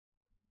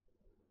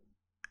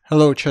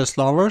Hello chess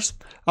lovers,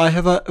 I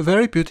have a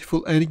very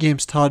beautiful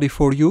endgame study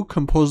for you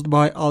composed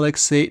by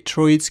Alexey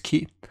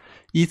Troitsky.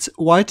 It's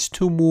white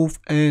to move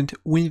and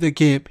win the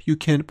game. You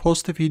can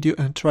pause the video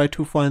and try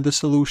to find the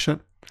solution.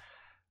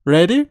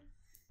 Ready?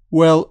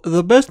 Well,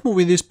 the best move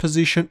in this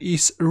position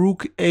is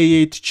rook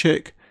a8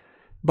 check.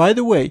 By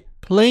the way,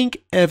 playing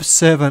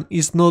f7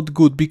 is not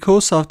good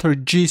because after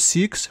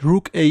g6,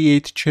 rook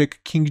a8 check,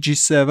 king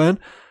g7,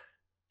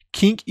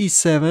 king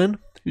e7,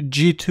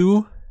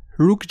 g2,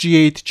 rook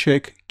g8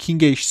 check, king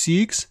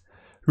h6,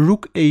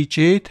 rook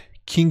h8,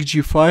 king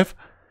g5,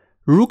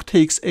 rook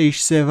takes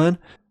h7.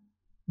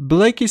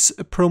 Black is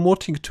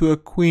promoting to a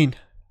queen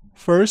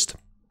first.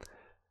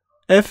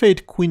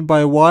 f8 queen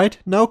by white.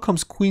 Now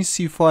comes queen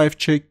c5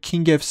 check,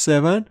 king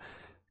f7.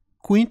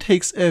 Queen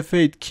takes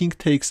f8, king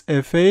takes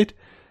f8.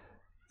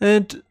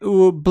 And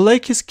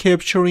black is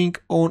capturing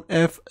on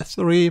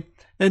f3.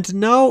 And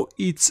now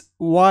it's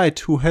white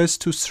who has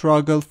to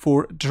struggle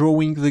for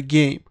drawing the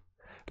game.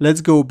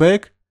 Let's go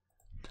back.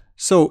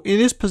 So in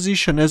this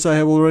position, as I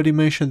have already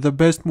mentioned, the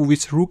best move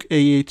is rook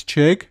a8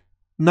 check,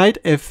 knight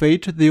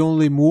f8, the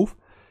only move,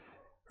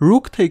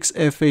 rook takes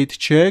f8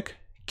 check,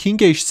 king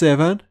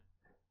h7,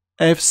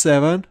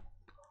 f7,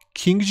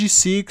 king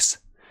g6.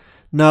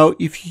 Now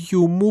if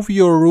you move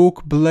your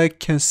rook, black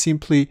can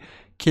simply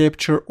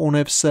capture on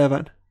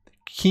f7,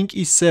 king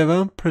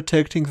e7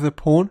 protecting the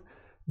pawn,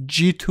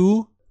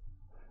 g2,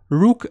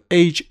 rook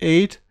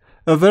h8.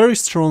 A very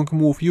strong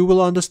move. You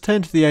will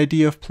understand the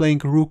idea of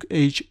playing rook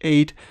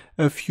h8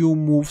 a few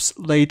moves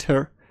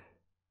later.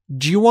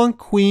 g1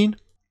 queen.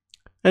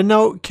 And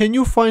now, can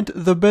you find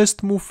the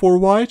best move for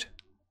white?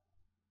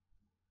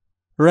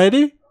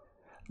 Ready?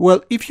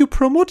 Well, if you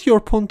promote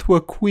your pawn to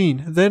a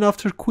queen, then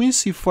after queen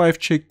c5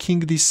 check, king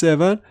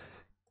d7,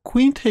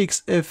 queen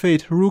takes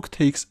f8, rook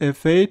takes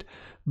f8,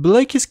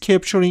 black is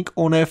capturing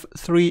on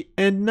f3,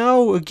 and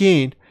now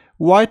again,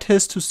 white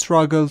has to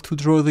struggle to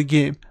draw the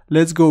game.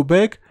 Let's go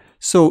back.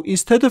 So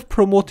instead of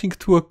promoting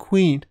to a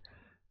queen,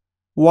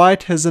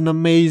 white has an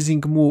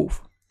amazing move.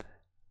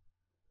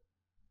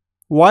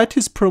 White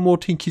is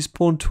promoting his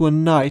pawn to a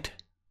knight,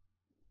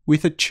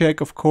 with a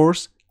check of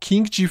course,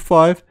 king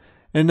g5,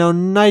 and now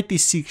knight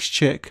e6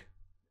 check.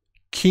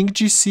 King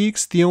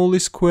g6, the only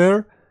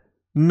square,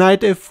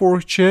 knight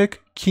f4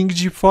 check, king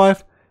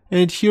g5,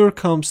 and here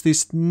comes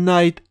this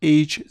knight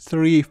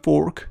h3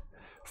 fork,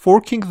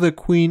 forking the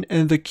queen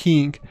and the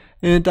king,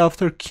 and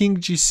after king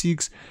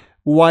g6,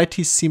 white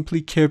is simply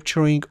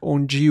capturing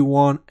on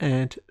g1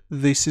 and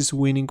this is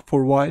winning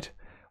for white.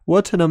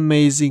 What an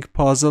amazing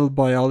puzzle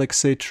by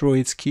Alexey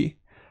Troitsky.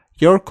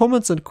 Your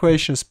comments and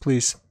questions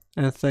please,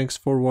 and thanks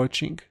for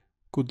watching.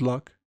 Good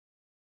luck.